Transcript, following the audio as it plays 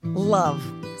Love.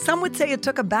 Some would say it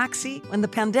took a backseat when the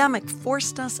pandemic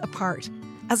forced us apart.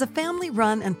 As a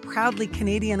family-run and proudly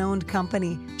Canadian-owned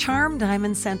company, Charm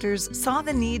Diamond Centers saw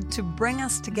the need to bring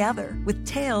us together with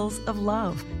tales of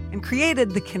love and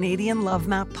created the Canadian Love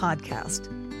Map podcast.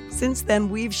 Since then,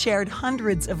 we've shared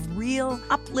hundreds of real,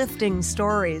 uplifting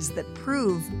stories that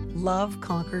prove love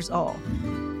conquers all.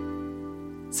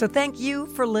 So thank you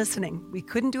for listening. We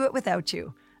couldn't do it without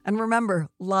you. And remember,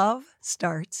 love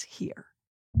starts here.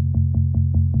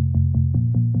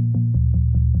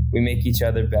 We make each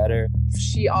other better.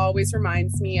 She always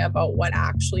reminds me about what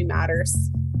actually matters.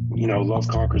 You know, love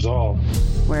conquers all.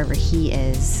 Wherever he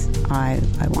is, I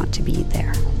want to be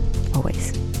there,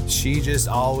 always. She just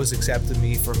always accepted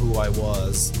me for who I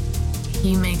was.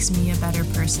 He makes me a better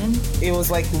person. It was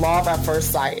like love at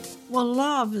first sight. Well,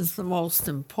 love is the most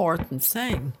important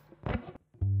thing.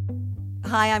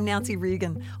 Hi, I'm Nancy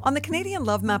Regan. On the Canadian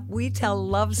Love Map, we tell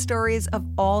love stories of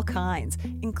all kinds,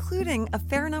 including a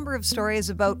fair number of stories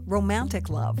about romantic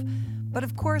love. But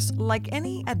of course, like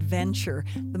any adventure,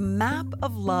 the map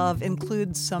of love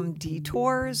includes some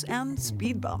detours and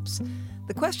speed bumps.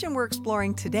 The question we're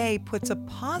exploring today puts a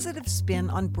positive spin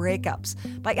on breakups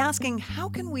by asking how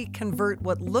can we convert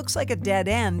what looks like a dead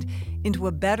end into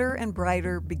a better and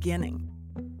brighter beginning.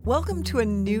 Welcome to a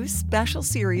new special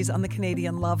series on the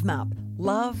Canadian Love Map,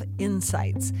 Love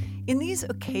Insights. In these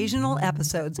occasional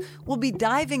episodes, we'll be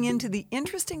diving into the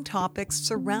interesting topics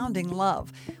surrounding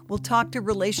love. We'll talk to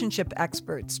relationship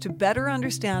experts to better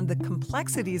understand the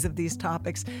complexities of these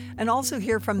topics and also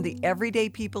hear from the everyday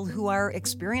people who are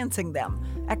experiencing them,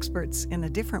 experts in a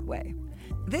different way.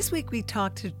 This week we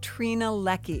talked to Trina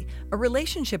Leckie, a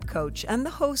relationship coach and the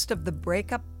host of the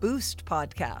Breakup Boost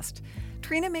podcast.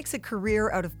 Trina makes a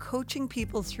career out of coaching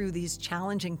people through these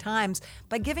challenging times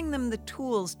by giving them the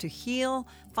tools to heal,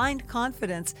 find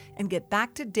confidence, and get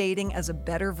back to dating as a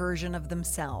better version of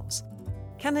themselves.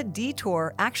 Can a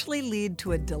detour actually lead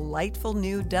to a delightful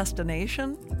new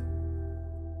destination?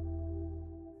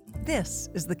 This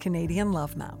is the Canadian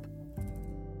Love Map.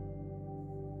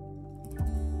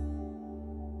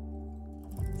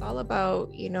 It's all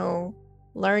about,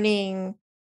 learning,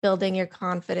 building your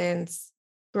confidence,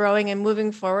 growing and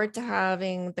moving forward to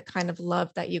having the kind of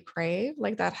love that you crave,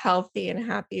 like that healthy and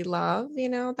happy love,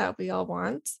 that we all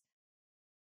want.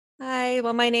 Hi,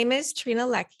 well, my name is Trina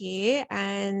Leckie,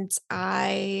 and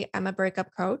I am a breakup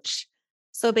coach.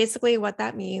 So basically what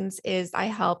that means is I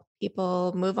help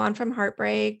people move on from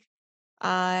heartbreak.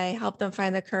 I help them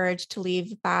find the courage to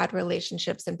leave bad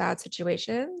relationships and bad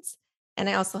situations. And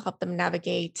I also help them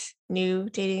navigate new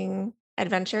dating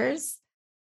adventures.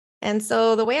 And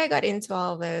so the way I got into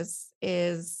all of this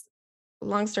is,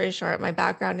 long story short, my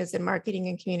background is in marketing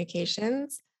and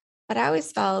communications, but I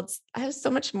always felt I have so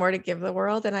much more to give the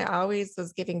world. And I always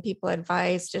was giving people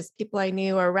advice, just people I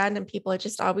knew or random people. It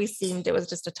just always seemed it was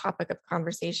just a topic of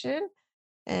conversation.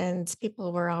 And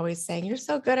people were always saying, you're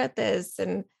so good at this.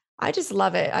 And I just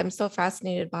love it. I'm so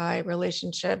fascinated by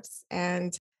relationships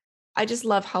and I just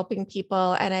love helping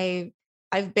people. And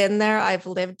I've been there, I've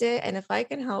lived it. And if I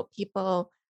can help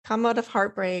people come out of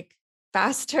heartbreak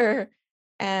faster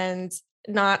and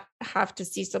not have to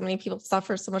see so many people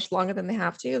suffer so much longer than they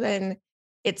have to, then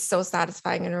it's so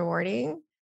satisfying and rewarding.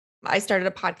 I started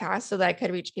a podcast so that I could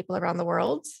reach people around the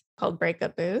world called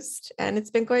Breakup Boost, and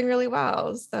it's been going really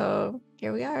well. So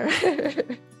here we are.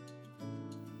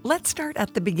 Let's start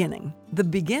at the beginning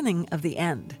of the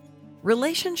end.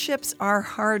 Relationships are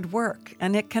hard work,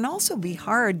 and it can also be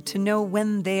hard to know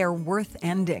when they are worth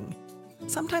ending.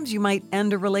 Sometimes you might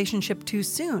end a relationship too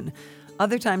soon.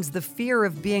 Other times the fear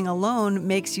of being alone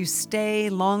makes you stay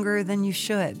longer than you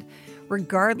should.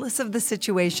 Regardless of the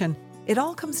situation, it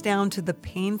all comes down to the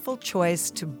painful choice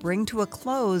to bring to a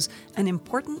close an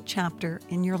important chapter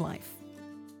in your life.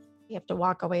 You have to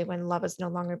walk away when love is no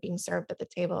longer being served at the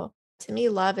table. To me,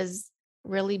 love is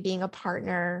really being a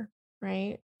partner,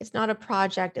 right? It's not a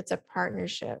project, it's a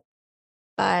partnership.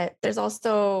 But there's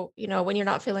also, when you're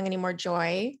not feeling any more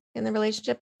joy in the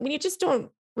relationship, when you just don't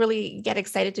really get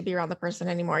excited to be around the person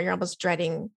anymore, you're almost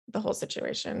dreading the whole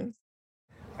situation.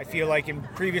 I feel like in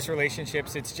previous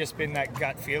relationships, it's just been that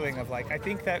gut feeling of like, I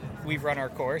think that we've run our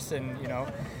course and,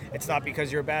 it's not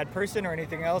because you're a bad person or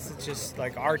anything else. It's just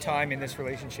like our time in this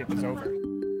relationship is over.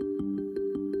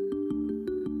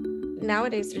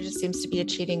 Nowadays, there just seems to be a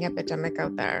cheating epidemic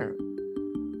out there.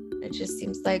 It just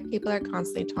seems like people are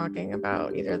constantly talking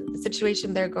about either the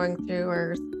situation they're going through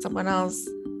or someone else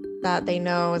that they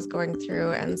know is going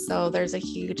through. And so there's a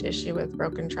huge issue with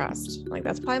broken trust. Like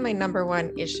that's probably my number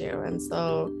one issue. And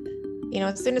so,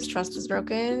 as soon as trust is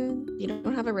broken, you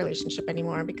don't have a relationship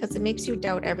anymore because it makes you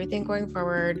doubt everything going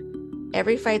forward.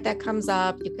 every fight that comes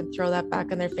up, you can throw that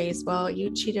back in their face. Well, you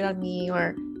cheated on me,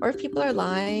 or if people are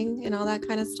lying and all that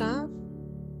kind of stuff.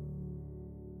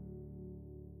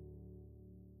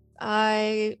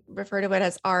 I refer to it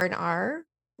as R&R,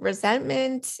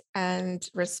 resentment and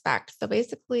respect. So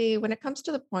basically, when it comes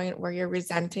to the point where you're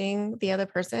resenting the other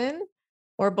person,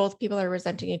 or both people are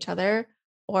resenting each other,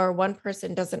 or one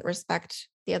person doesn't respect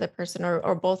the other person,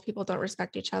 or both people don't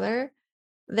respect each other,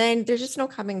 then there's just no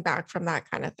coming back from that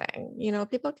kind of thing. You know,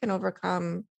 people can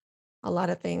overcome a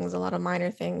lot of things, a lot of minor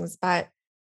things, but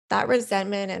that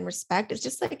resentment and respect is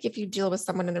just like if you deal with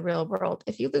someone in the real world.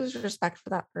 If you lose respect for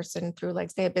that person through,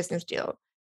 like, say, a business deal,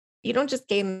 you don't just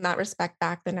gain that respect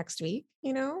back the next week,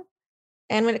 you know?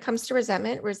 And when it comes to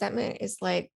resentment, resentment is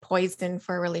like poison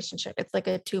for a relationship. It's like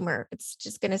a tumor. It's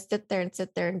just going to sit there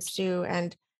and stew,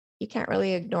 and you can't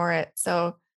really ignore it.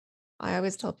 So I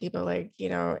always tell people, like, you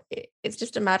know, it's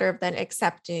just a matter of then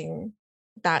accepting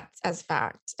that as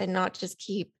fact and not just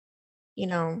keep, you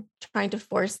know, trying to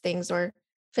force things or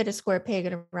fit a square peg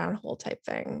in a round hole type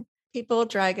thing. People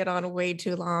drag it on way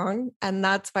too long, and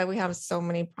that's why we have so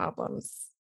many problems.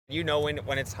 You know when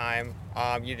it's time,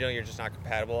 you know you're just not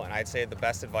compatible, and I'd say the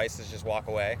best advice is just walk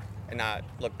away and not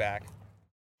look back.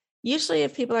 Usually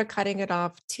if people are cutting it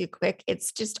off too quick,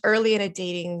 it's just early in a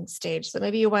dating stage. So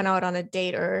maybe you went out on a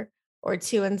date or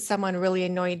two and someone really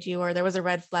annoyed you, or there was a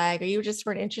red flag, or you just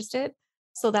weren't interested.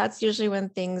 So that's usually when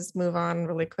things move on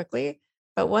really quickly.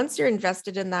 But once you're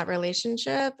invested in that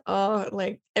relationship, oh,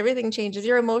 like everything changes.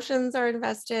 Your emotions are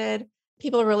invested.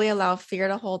 People really allow fear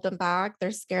to hold them back.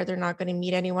 They're scared they're not going to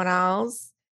meet anyone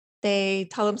else. They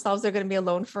tell themselves they're going to be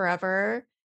alone forever.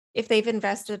 If they've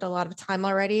invested a lot of time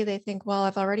already, they think, well,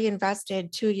 I've already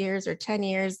invested 2 years or 10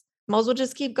 years, might as well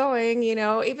just keep going, you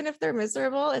know, even if they're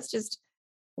miserable. It's just,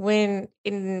 when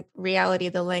in reality,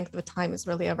 the length of time is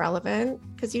really irrelevant,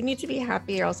 because you need to be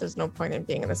happy, or else there's no point in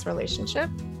being in this relationship.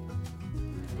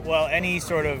 Well, any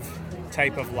sort of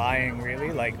type of lying,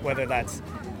 really, like whether that's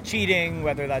cheating,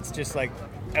 whether that's just like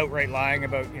outright lying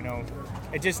about, you know,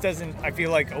 it just doesn't, I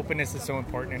feel like openness is so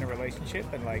important in a relationship.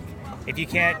 And like, if you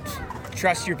can't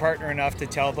trust your partner enough to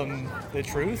tell them the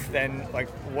truth, then like,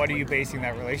 what are you basing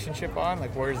that relationship on?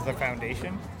 Like, where's the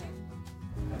foundation?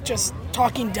 Just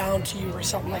talking down to you or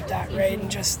something like that, right?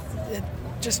 And just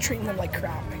treating them like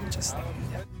crap. Just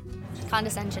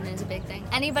condescension is a big thing.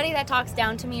 Anybody that talks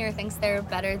down to me or thinks they're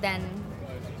better than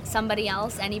somebody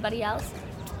else, anybody else,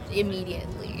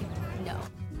 immediately no.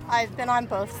 I've been on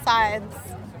both sides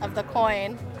of the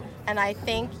coin, and I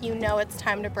think you know it's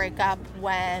time to break up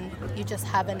when you just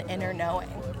have an inner knowing.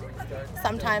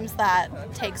 Sometimes that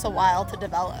takes a while to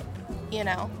develop, you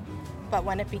know, but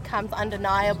when it becomes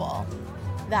undeniable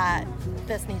that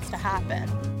this needs to happen.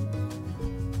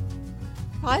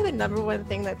 Probably the number one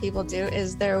thing that people do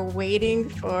is they're waiting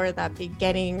for that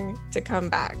beginning to come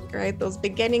back, right? Those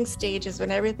beginning stages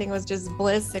when everything was just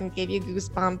bliss and gave you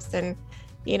goosebumps, and,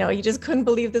 you know, you just couldn't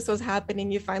believe this was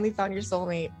happening. You finally found your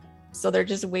soulmate. So they're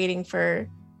just waiting for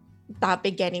that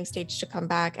beginning stage to come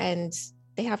back, and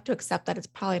they have to accept that it's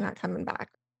probably not coming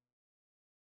back.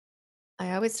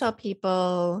 I always tell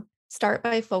people, start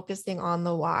by focusing on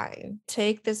the why.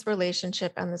 Take this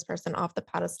relationship and this person off the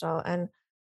pedestal and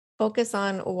focus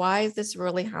on, why is this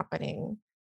really happening?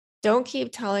 Don't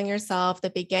keep telling yourself the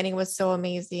beginning was so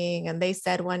amazing and they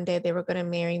said one day they were going to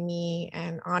marry me,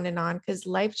 and on, because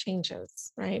life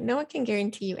changes, right? No one can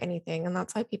guarantee you anything. And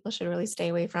that's why people should really stay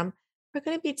away from, we're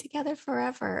going to be together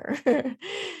forever.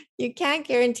 You can't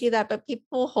guarantee that, but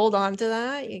people hold on to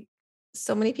that.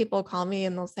 So many people call me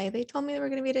and they'll say, they told me they were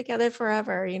going to be together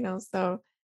forever, you know? So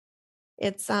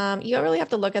it's, you really have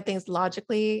to look at things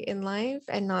logically in life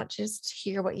and not just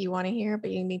hear what you want to hear,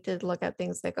 but you need to look at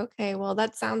things like, okay, well,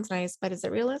 that sounds nice, but is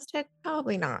it realistic?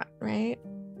 Probably not, right?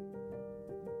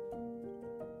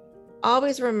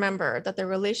 Always remember that the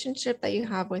relationship that you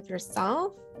have with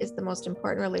yourself is the most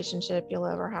important relationship you'll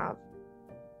ever have.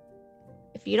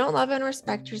 If you don't love and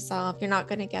respect yourself, you're not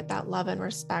going to get that love and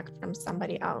respect from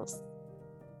somebody else.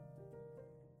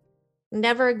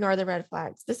 Never ignore the red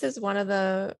flags. This is one of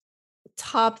the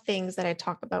top things that I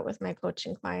talk about with my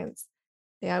coaching clients.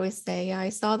 They always say, yeah, I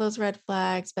saw those red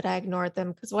flags, but I ignored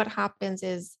them. Because what happens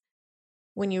is,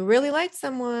 when you really like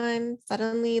someone,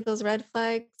 suddenly those red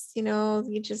flags, you know,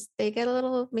 they get a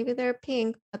little, maybe they're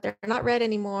pink, but they're not red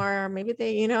anymore. Or maybe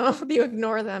they, you know, you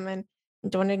ignore them, and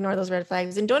don't ignore those red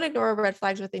flags, and don't ignore red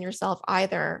flags within yourself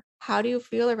either. How do you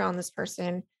feel around this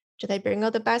person? Do they bring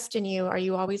out the best in you? Are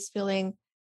you always feeling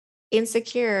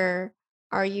insecure?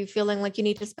 Are you feeling like you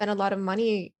need to spend a lot of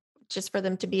money just for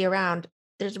them to be around?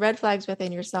 There's red flags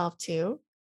within yourself too.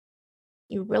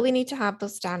 You really need to have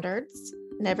those standards.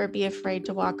 Never be afraid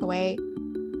to walk away.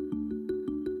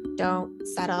 Don't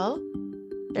settle.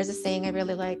 There's a saying I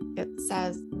really like. It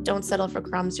says, don't settle for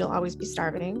crumbs, you'll always be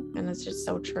starving. And it's just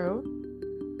so true.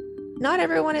 Not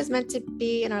everyone is meant to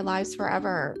be in our lives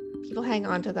forever. People hang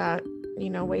on to that,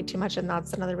 way too much. And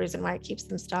that's another reason why it keeps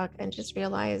them stuck. And just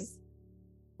realize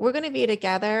we're going to be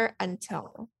together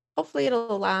until, hopefully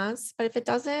it'll last. But if it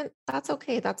doesn't, that's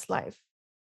okay. That's life.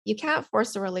 You can't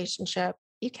force a relationship.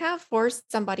 You can't force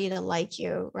somebody to like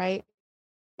you, right?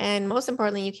 And most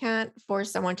importantly, you can't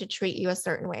force someone to treat you a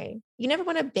certain way. You never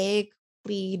want to beg,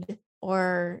 plead,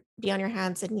 or be on your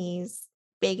hands and knees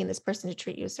begging this person to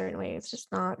treat you a certain way. It's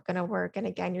just not going to work. And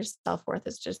again, your self-worth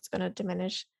is just going to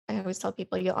diminish. I always tell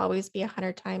people you'll always be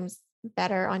 100 times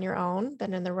better on your own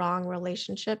than in the wrong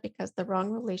relationship, because the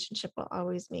wrong relationship will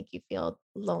always make you feel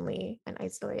lonely and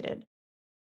isolated.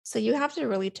 So you have to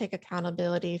really take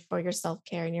accountability for your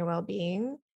self-care and your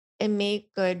well-being and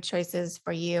make good choices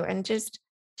for you, and just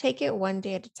take it one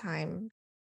day at a time.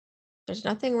 There's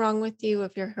nothing wrong with you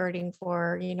if you're hurting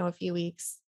for, a few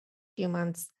weeks, few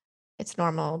months. It's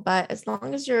normal. But as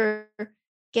long as you're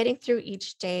getting through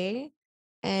each day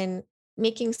and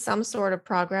making some sort of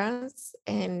progress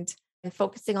and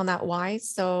focusing on that why.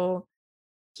 So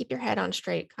keep your head on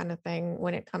straight kind of thing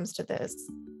when it comes to this.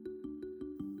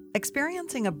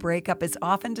 Experiencing a breakup is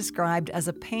often described as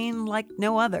a pain like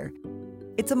no other.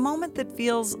 It's a moment that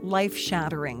feels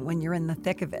life-shattering when you're in the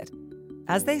thick of it.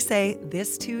 As they say,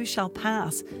 this too shall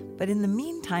pass. But in the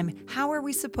meantime, how are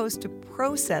we supposed to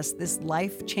process this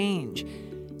life change?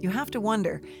 You have to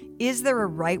wonder, is there a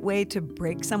right way to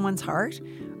break someone's heart?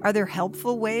 Are there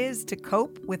helpful ways to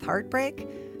cope with heartbreak?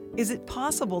 Is it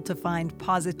possible to find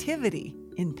positivity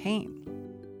in pain?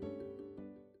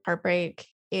 Heartbreak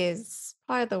is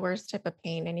probably the worst type of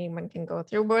pain anyone can go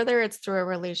through, whether it's through a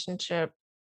relationship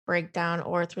breakdown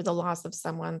or through the loss of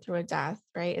someone, through a death,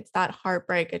 right? It's that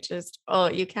heartbreak. It's just,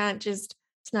 you can't just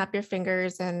snap your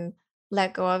fingers and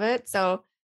let go of it. So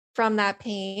from that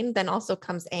pain, then also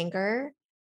comes anger.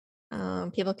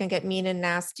 People can get mean and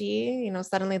nasty.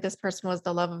 Suddenly this person was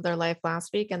the love of their life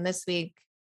last week, and this week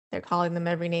they're calling them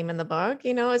every name in the book.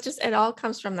 It's just, it all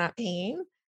comes from that pain.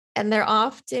 And they're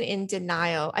often in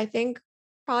denial. I think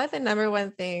probably the number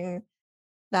one thing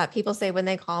that people say when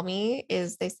they call me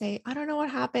is they say, I don't know what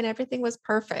happened. Everything was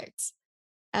perfect.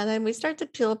 And then we start to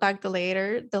peel back the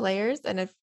layers. And a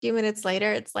few minutes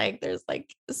later, it's like, there's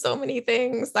like so many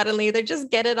things. Suddenly they just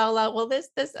get it all out. Well, this,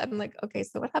 I'm like, okay,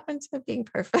 so what happened to being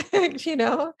perfect,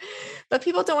 But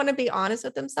people don't want to be honest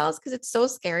with themselves because it's so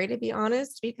scary to be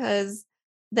honest, because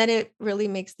then it really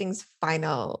makes things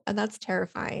final. And that's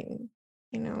terrifying,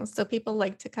 So people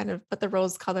like to kind of put the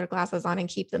rose-colored glasses on and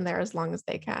keep them there as long as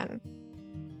they can.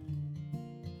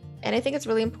 And I think it's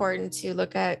really important to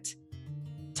look at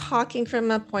talking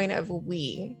from a point of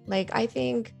we. Like, I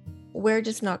think we're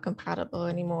just not compatible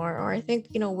anymore. Or I think,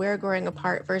 we're growing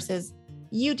apart versus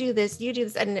you do this,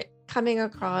 and coming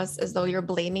across as though you're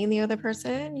blaming the other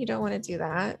person. You don't want to do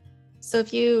that. So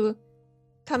if you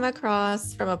come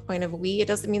across from a point of we, it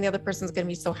doesn't mean the other person's going to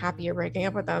be so happy you're breaking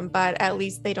up with them, but at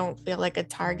least they don't feel like a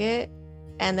target.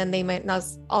 And then they might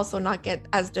also not get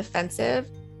as defensive.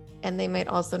 And they might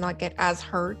also not get as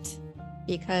hurt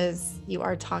because you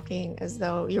are talking as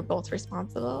though you're both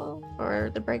responsible for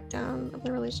the breakdown of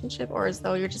the relationship, or as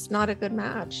though you're just not a good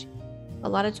match. A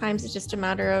lot of times it's just a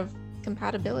matter of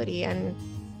compatibility. And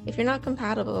if you're not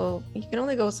compatible, you can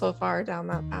only go so far down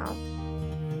that path.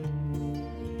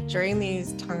 During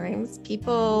these times,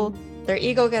 people, their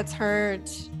ego gets hurt,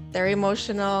 they're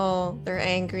emotional, they're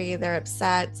angry, they're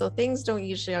upset. So things don't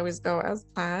usually always go as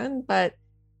planned, but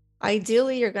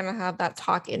ideally, you're going to have that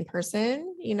talk in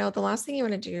person. The last thing you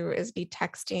want to do is be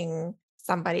texting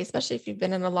somebody, especially if you've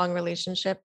been in a long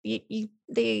relationship.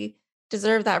 They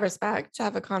deserve that respect to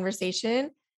have a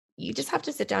conversation. You just have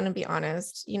to sit down and be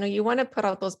honest. You want to put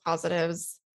out those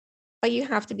positives, but you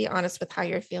have to be honest with how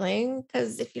you're feeling.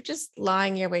 Because if you're just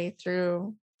lying your way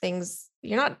through things,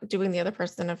 you're not doing the other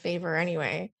person a favor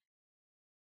anyway.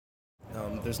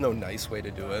 There's no nice way to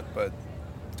do it, but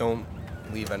don't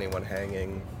leave anyone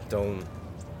hanging. Don't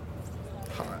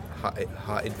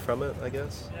hide from it, I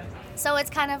guess. So it's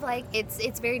kind of like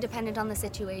it's very dependent on the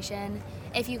situation.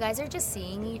 If you guys are just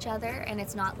seeing each other and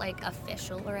it's not like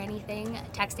official or anything,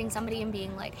 texting somebody and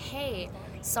being like, hey,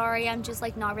 sorry, I'm just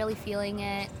like not really feeling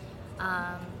it.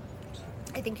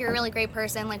 I think you're a really great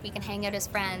person, like we can hang out as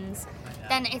friends,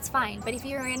 then it's fine. But if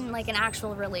you're in like an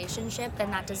actual relationship,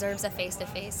 then that deserves a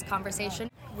face-to-face conversation.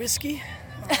 Whiskey?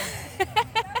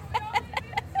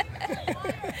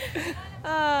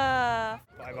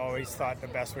 I've always thought the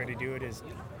best way to do it is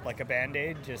like a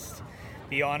Band-Aid, just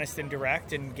be honest and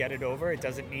direct and get it over. It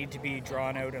doesn't need to be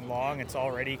drawn out and long. It's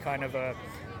already kind of a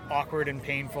awkward and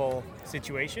painful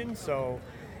situation, so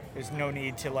there's no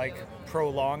need to like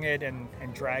prolong it and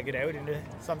drag it out into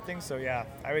something. So yeah,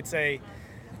 I would say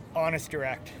honest,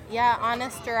 direct. Yeah,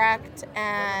 honest, direct,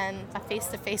 and a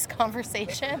face-to-face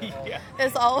conversation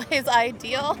is always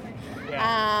ideal.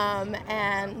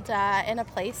 And in a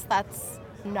place that's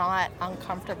not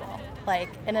uncomfortable, like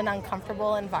in an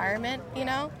uncomfortable environment, you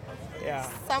know? Yeah.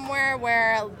 Somewhere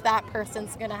where that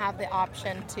person's going to have the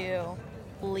option to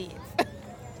leave.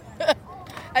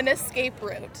 An escape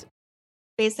route.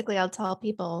 Basically, I'll tell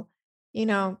people, you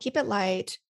know, keep it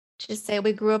light. Just say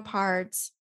we grew apart,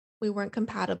 we weren't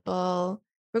compatible,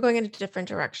 we're going in a different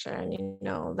direction, you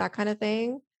know, that kind of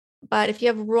thing. But if you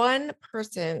have one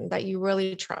person that you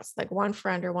really trust, like one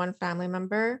friend or one family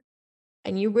member,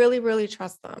 and you really, really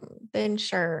trust them, then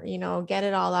sure, you know, get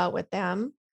it all out with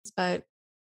them. But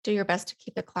do your best to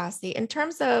keep it classy. In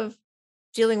terms of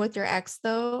dealing with your ex,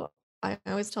 though, I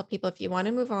always tell people if you want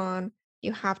to move on,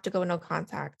 you have to go no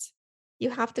contact.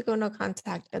 You have to go no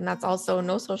contact. And that's also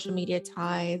no social media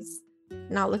ties,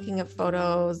 not looking at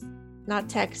photos, not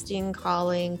texting,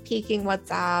 calling, peeking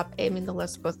WhatsApp. I mean, the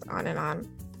list goes on and on.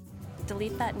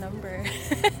 Delete that number.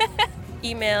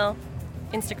 Email,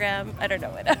 Instagram, I don't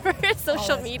know, whatever.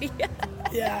 Social media.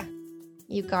 Yeah.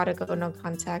 You gotta go no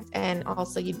contact. And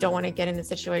also you don't want to get in a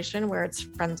situation where it's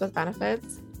friends with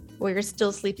benefits, where you're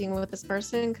still sleeping with this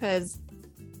person, because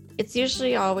it's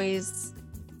usually always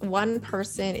one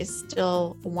person is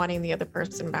still wanting the other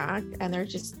person back and they're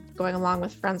just going along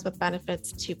with friends with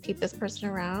benefits to keep this person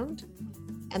around.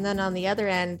 And then on the other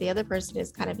end, the other person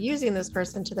is kind of using this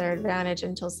person to their advantage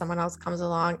until someone else comes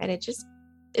along. And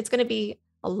it's going to be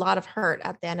a lot of hurt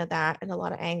at the end of that and a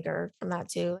lot of anger from that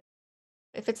too.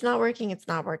 If it's not working, it's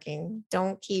not working.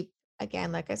 Don't keep,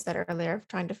 again, like I said earlier,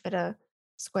 trying to fit a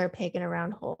square peg in a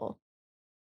round hole.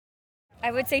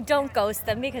 I would say don't ghost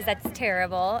them because that's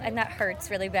terrible and that hurts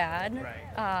really bad.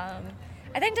 Right.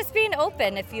 And then just being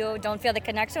open. If you don't feel the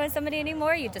connection with somebody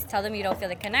anymore, you just tell them you don't feel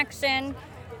the connection.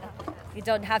 You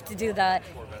don't have to do the,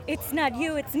 it's not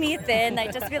you, it's me thing.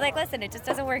 I just be like, listen, it just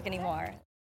doesn't work anymore.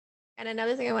 And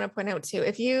another thing I want to point out too,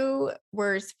 if you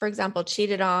were, for example,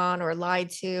 cheated on or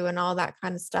lied to and all that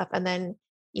kind of stuff, and then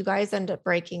you guys end up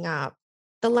breaking up,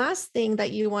 the last thing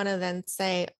that you want to then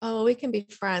say, oh, we can be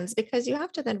friends, because you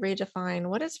have to then redefine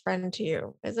what is friend to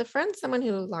you. Is a friend someone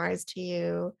who lies to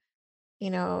you, you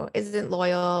know, isn't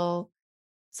loyal,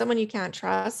 someone you can't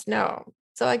trust? No.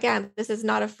 So again, this is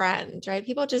not a friend, right?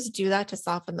 People just do that to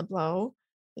soften the blow.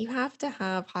 You have to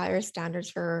have higher standards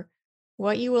for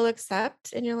what you will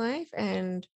accept in your life,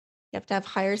 and you have to have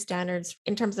higher standards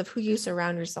in terms of who you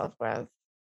surround yourself with,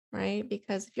 right?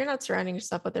 Because if you're not surrounding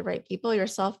yourself with the right people, your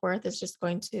self-worth is just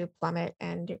going to plummet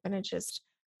and you're going to just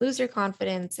lose your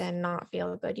confidence and not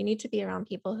feel good. You need to be around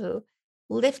people who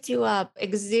lift you up,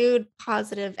 exude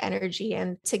positive energy,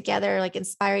 and together like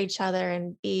inspire each other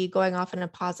and be going off in a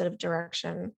positive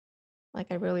direction. Like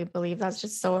I really believe that's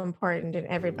just so important in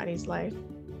everybody's life.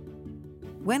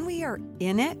 When we are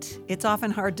in it, it's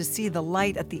often hard to see the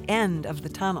light at the end of the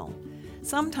tunnel.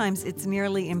 Sometimes it's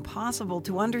nearly impossible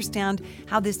to understand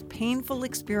how this painful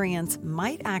experience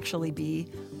might actually be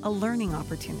a learning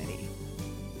opportunity.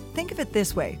 Think of it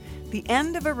this way: the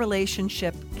end of a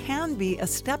relationship can be a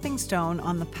stepping stone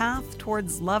on the path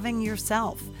towards loving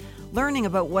yourself, learning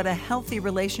about what a healthy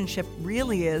relationship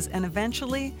really is, and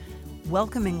eventually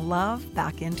welcoming love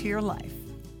back into your life.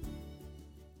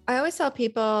 I always tell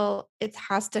people it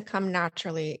has to come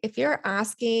naturally. If you're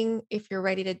asking if you're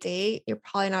ready to date, you're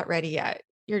probably not ready yet.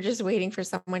 You're just waiting for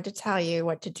someone to tell you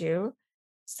what to do.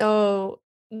 So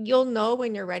you'll know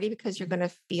when you're ready because you're going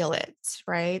to feel it,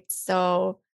 right?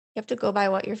 So you have to go by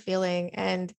what you're feeling.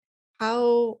 And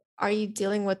how are you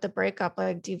dealing with the breakup?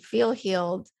 Like, do you feel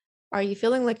healed? Are you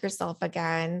feeling like yourself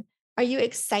again? Are you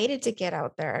excited to get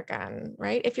out there again,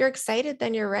 right? If you're excited,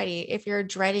 then you're ready. If you're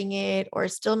dreading it or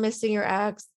still missing your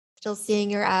ex, still seeing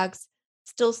your ex,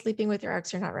 still sleeping with your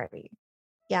ex, you're not ready.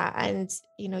 Yeah. And,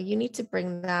 you know, you need to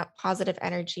bring that positive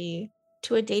energy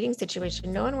to a dating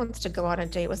situation. No one wants to go on a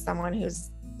date with someone who's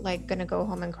like going to go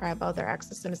home and cry about their ex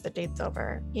as soon as the date's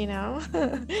over, you know?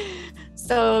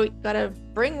 So you got to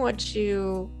bring what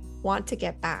you want to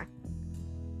get back.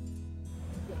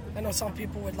 I know some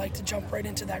people would like to jump right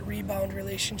into that rebound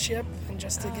relationship and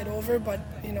just to get over, but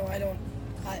you know, I don't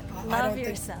Love think,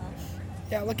 yourself.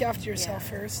 Yeah, look after yourself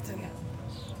first. And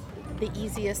the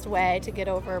easiest way to get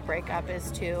over a breakup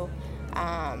is to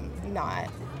not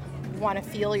want to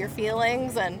feel your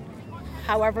feelings, and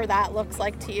however that looks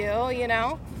like to you, you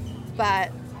know.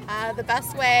 But the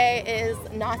best way is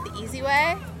not the easy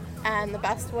way. And the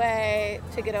best way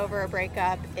to get over a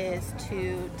breakup is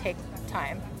to take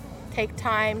time. Take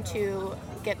time to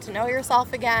get to know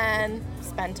yourself again,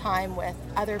 spend time with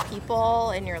other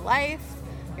people in your life,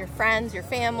 your friends, your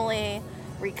family,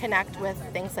 reconnect with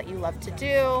things that you love to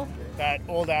do. That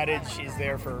old adage is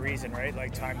there for a reason, right?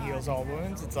 Like, time heals all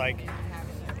wounds. It's like,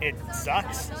 it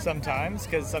sucks sometimes,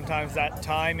 because sometimes that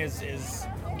time is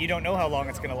you don't know how long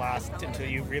it's going to last until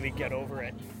you really get over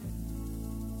it.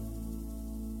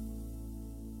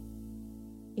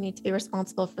 You need to be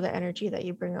responsible for the energy that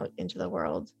you bring out into the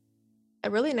world. A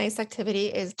really nice activity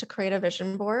is to create a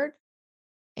vision board.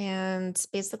 And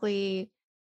basically,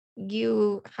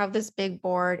 you have this big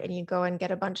board and you go and get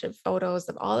a bunch of photos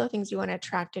of all the things you want to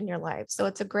attract in your life. So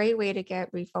it's a great way to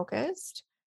get refocused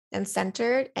and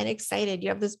centered and excited. You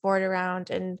have this board around,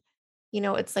 and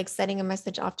it's like sending a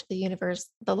message off to the universe,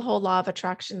 the whole law of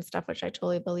attraction stuff, which I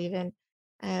totally believe in.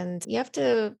 And you have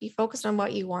to be focused on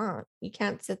what you want. You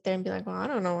can't sit there and be like, well, I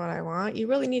don't know what I want. You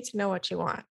really need to know what you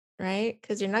want, right?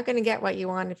 Because you're not going to get what you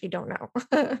want if you don't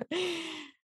know.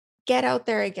 Get out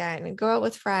there again and go out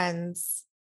with friends,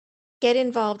 get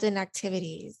involved in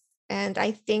activities. And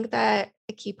I think that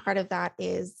a key part of that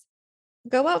is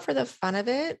go out for the fun of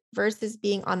it versus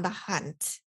being on the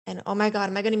hunt. And, oh my God,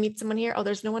 am I going to meet someone here? Oh,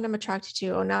 there's no one I'm attracted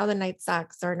to. Oh, now the night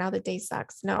sucks, or now the day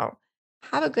sucks. No,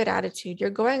 have a good attitude. You're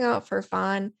going out for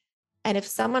fun. And if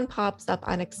someone pops up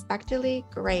unexpectedly,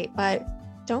 great. But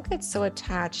don't get so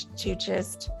attached to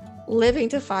just living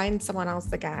to find someone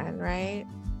else again, right?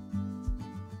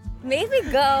 Maybe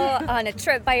go on a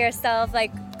trip by yourself.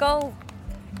 Like, go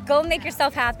make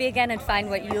yourself happy again and find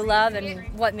what you love and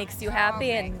what makes you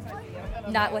happy, and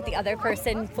not what the other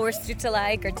person forced you to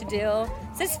like or to do.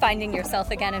 It's just finding yourself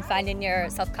again and finding your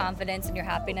self-confidence and your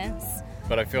happiness.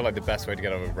 But I feel like the best way to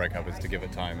get over a breakup is to give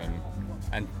it time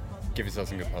and give yourself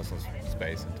some good personal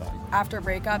space and time. After a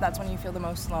breakup, that's when you feel the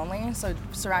most lonely. So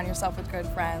surround yourself with good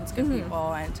friends, good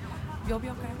people, and you'll be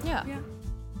okay. Yeah.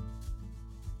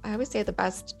 I always say the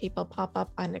best people pop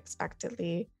up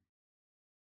unexpectedly.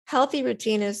 Healthy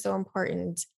routine is so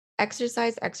important.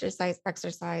 Exercise, exercise,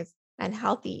 exercise, and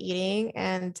healthy eating.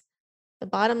 And the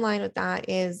bottom line with that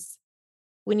is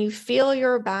when you feel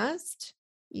your best,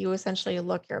 you essentially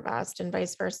look your best, and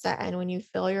vice versa. And when you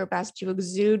feel your best, you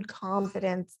exude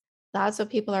confidence. That's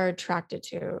what people are attracted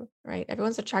to, right?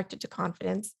 Everyone's attracted to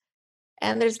confidence.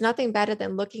 And there's nothing better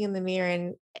than looking in the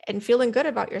mirror and feeling good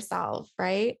about yourself,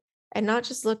 right? And not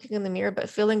just looking in the mirror, but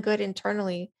feeling good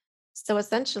internally. So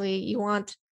essentially, you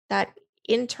want that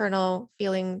internal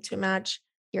feeling to match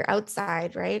your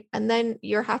outside, right? And then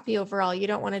you're happy overall. You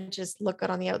don't want to just look good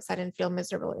on the outside and feel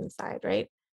miserable inside, right?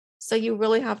 So you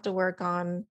really have to work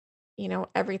on,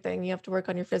 everything. You have to work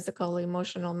on your physical,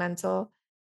 emotional, mental.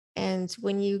 And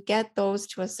when you get those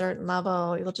to a certain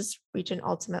level, you'll just reach an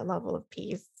ultimate level of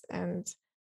peace. And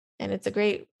it's a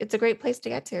great place to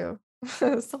get to.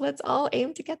 So let's all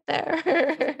aim to get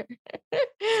there.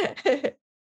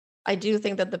 I do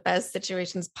think that the best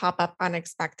situations pop up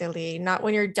unexpectedly, not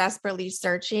when you're desperately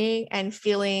searching and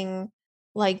feeling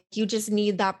like you just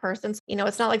need that person.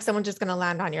 It's not like someone's just going to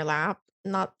land on your lap.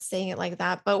 I'm not saying it like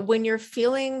that, but when you're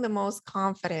feeling the most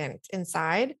confident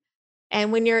inside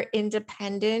and when you're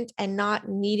independent and not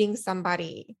needing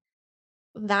somebody,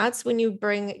 that's when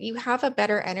you have a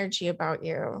better energy about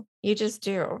you. You just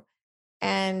do.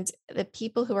 And the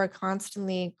people who are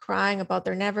constantly crying about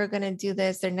they're never going to do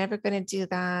this, they're never going to do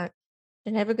that,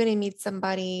 they're never going to meet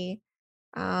somebody,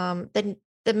 the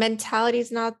mentality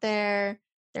is not there,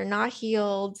 they're not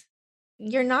healed,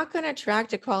 you're not going to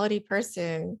attract a quality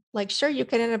person. Like, sure, you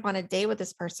can end up on a date with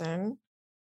this person,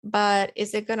 but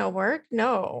is it going to work?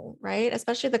 No, right?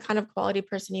 Especially the kind of quality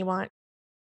person you want.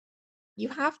 You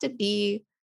have to be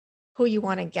who you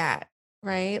want to get,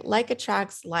 right? Like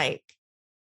attracts like.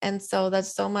 And so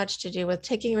that's so much to do with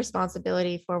taking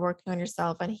responsibility for working on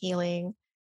yourself and healing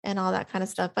and all that kind of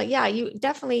stuff. But yeah, you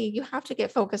have to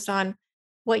get focused on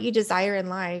what you desire in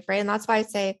life, right? And that's why I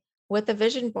say with the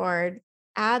vision board,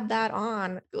 add that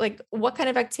on. Like, what kind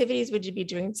of activities would you be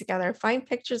doing together? Find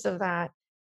pictures of that.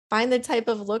 Find the type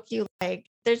of look you like.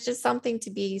 There's just something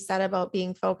to be said about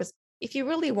being focused. If you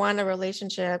really want a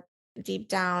relationship deep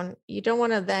down, you don't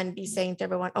want to then be saying to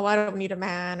everyone, oh, I don't need a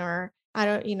man, or I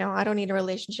don't need a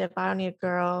relationship. I don't need a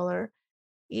girl, or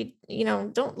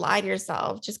don't lie to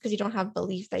yourself just because you don't have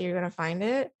belief that you're going to find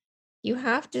it. You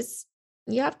have to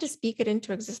speak it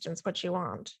into existence, what you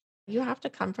want. You have to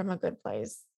come from a good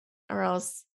place, or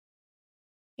else,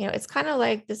 it's kind of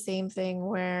like the same thing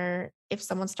where if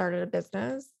someone started a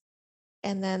business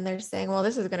and then they're saying, well,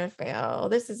 this is going to fail,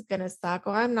 this is going to suck,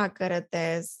 oh, I'm not good at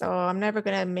this, so I'm never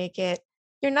going to make it.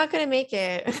 you're not going to make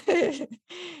it.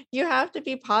 You have to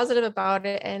be positive about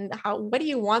it. And what do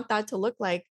you want that to look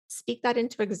like? Speak that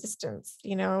into existence,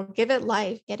 give it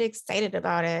life, get excited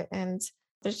about it. And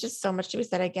there's just so much to be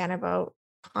said again about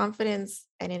confidence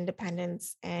and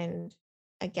independence. And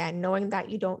again, knowing that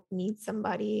you don't need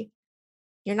somebody,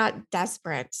 you're not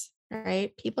desperate,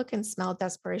 right? People can smell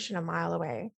desperation a mile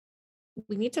away.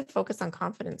 We need to focus on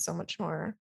confidence so much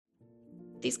more.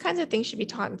 These kinds of things should be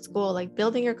taught in school, like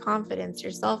building your confidence,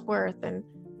 your self-worth, and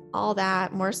all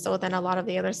that, more so than a lot of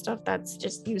the other stuff that's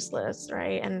just useless,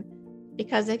 right? And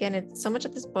because again, it's so much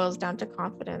of this boils down to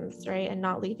confidence, right? And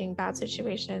not leaving bad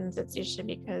situations. It's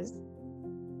usually because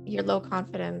you're low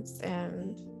confidence,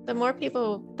 and the more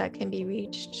people that can be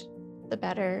reached, the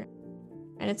better.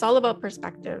 And it's all about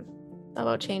perspective. It's all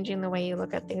about changing the way you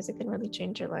look at things. It can really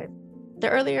change your life. The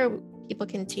earlier people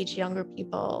can teach younger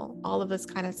people all of this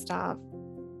kind of stuff,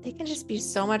 they can just be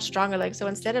so much stronger. Like, so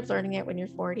instead of learning it when you're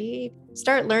 40,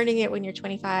 start learning it when you're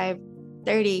 25,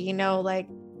 30,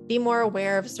 be more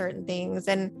aware of certain things.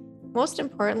 And most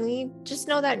importantly, just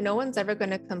know that no one's ever going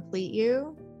to complete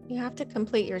you. You have to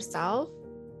complete yourself.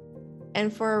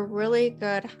 And for a really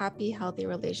good, happy, healthy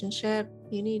relationship,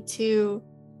 you need two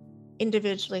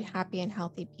individually happy and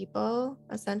healthy people.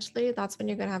 Essentially, that's when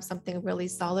you're going to have something really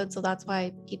solid. So that's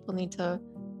why you need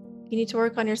to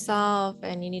work on yourself,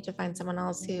 and you need to find someone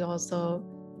else who also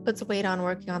puts weight on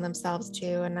working on themselves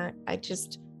too. And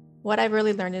what I've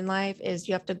really learned in life is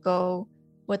you have to go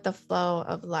with the flow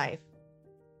of life.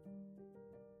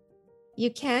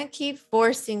 You can't keep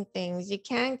forcing things. You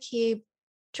can't keep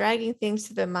dragging things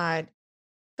to the mud.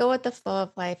 Go with the flow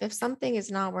of life. If something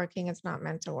is not working, it's not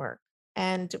meant to work.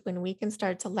 And when we can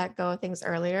start to let go of things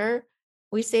earlier,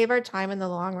 we save our time in the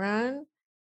long run.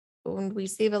 And we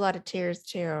save a lot of tears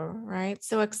too, right?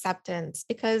 So acceptance,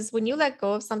 because when you let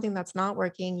go of something that's not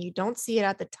working, you don't see it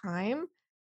at the time,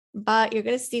 but you're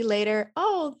going to see later,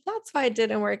 oh, that's why it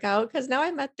didn't work out, because now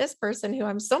I met this person who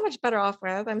I'm so much better off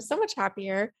with. I'm so much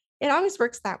happier. It always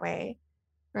works that way,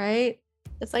 right?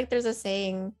 It's like there's a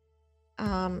saying,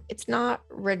 it's not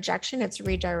rejection, it's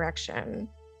redirection.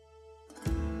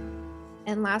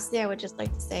 And lastly, I would just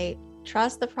like to say,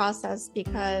 trust the process,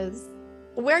 because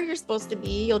where you're supposed to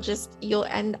be, you'll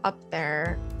end up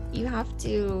there. You have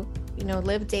to,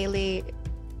 live daily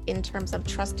in terms of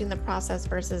trusting the process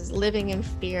versus living in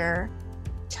fear,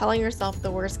 telling yourself the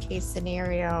worst case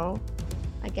scenario.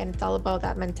 Again, it's all about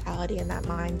that mentality and that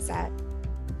mindset,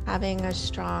 having a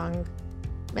strong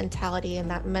mentality and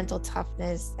that mental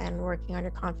toughness and working on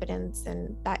your confidence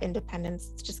and that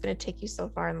independence. It's just going to take you so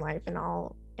far in life, in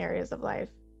all areas of life.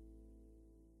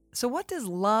 So what does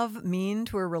love mean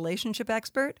to a relationship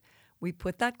expert? We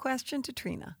put that question to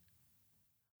Trina.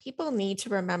 People need to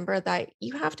remember that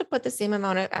you have to put the same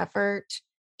amount of effort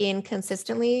in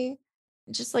consistently,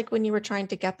 just like when you were trying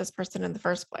to get this person in the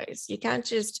first place. You can't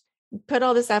just put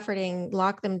all this effort in,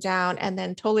 lock them down, and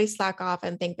then totally slack off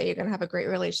and think that you're going to have a great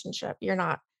relationship. You're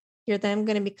not. You're then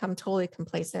going to become totally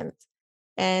complacent.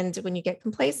 And when you get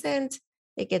complacent,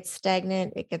 it gets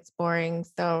stagnant, it gets boring.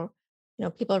 So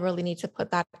people really need to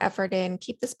put that effort in,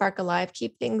 keep the spark alive,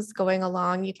 keep things going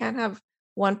along. You can't have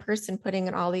one person putting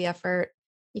in all the effort.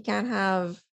 You can't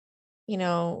have,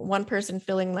 one person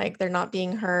feeling like they're not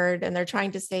being heard and they're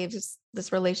trying to save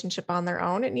this relationship on their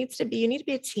own. You need to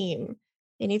be a team.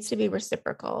 It needs to be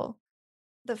reciprocal.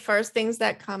 The first things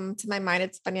that come to my mind,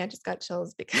 it's funny, I just got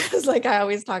chills because I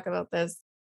always talk about this,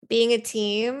 being a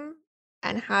team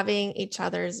and having each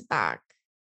other's back.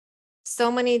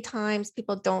 So many times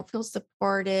people don't feel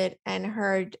supported and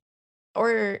heard,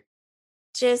 or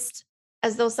just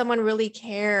as though someone really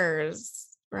cares,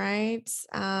 right?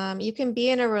 You can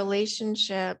be in a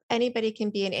relationship, anybody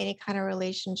can be in any kind of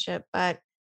relationship, but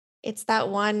it's that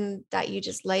one that you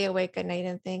just lay awake at night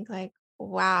and think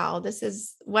wow, this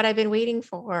is what I've been waiting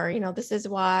for. This is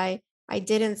why I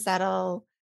didn't settle.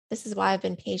 This is why I've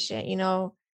been patient,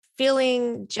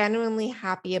 feeling genuinely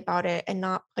happy about it and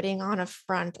not putting on a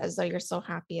front as though you're so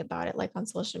happy about it, like on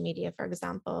social media, for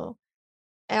example.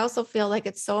 I also feel like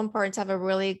it's so important to have a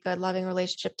really good, loving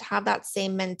relationship, to have that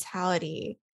same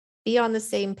mentality, be on the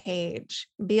same page,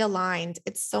 be aligned.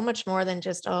 It's so much more than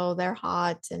just, oh, they're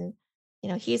hot and,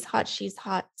 he's hot, she's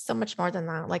hot, so much more than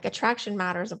that. Like, attraction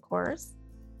matters, of course,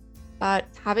 but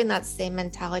having that same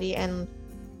mentality, and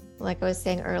like I was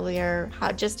saying earlier,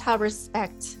 how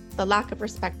respect, the lack of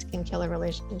respect can kill a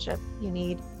relationship. You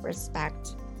need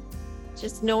respect.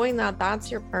 Just knowing that that's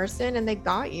your person and they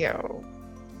got you.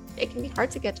 It can be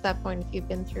hard to get to that point if you've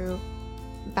been through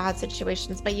bad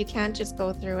situations, but you can't just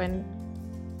go through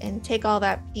and take all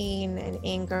that pain and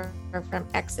anger from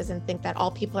exes and think that all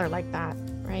people are like that.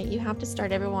 right? You have to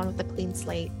start everyone with a clean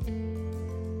slate.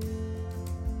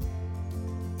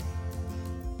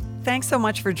 Thanks so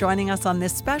much for joining us on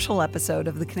this special episode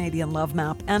of the Canadian Love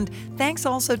Map. And thanks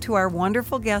also to our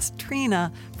wonderful guest,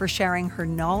 Trina, for sharing her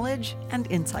knowledge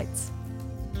and insights.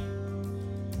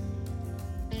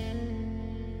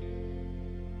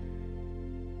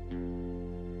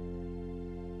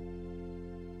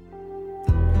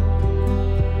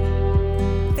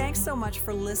 Thanks so much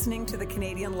for listening to the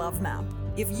Canadian Love Map.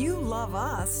 If you love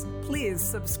us, please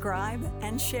subscribe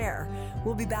and share.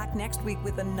 We'll be back next week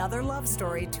with another love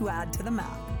story to add to the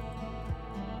map.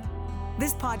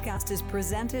 This podcast is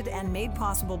presented and made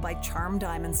possible by Charm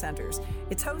Diamond Centers.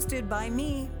 It's hosted by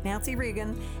me, Nancy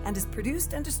Regan, and is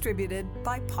produced and distributed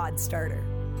by Podstarter.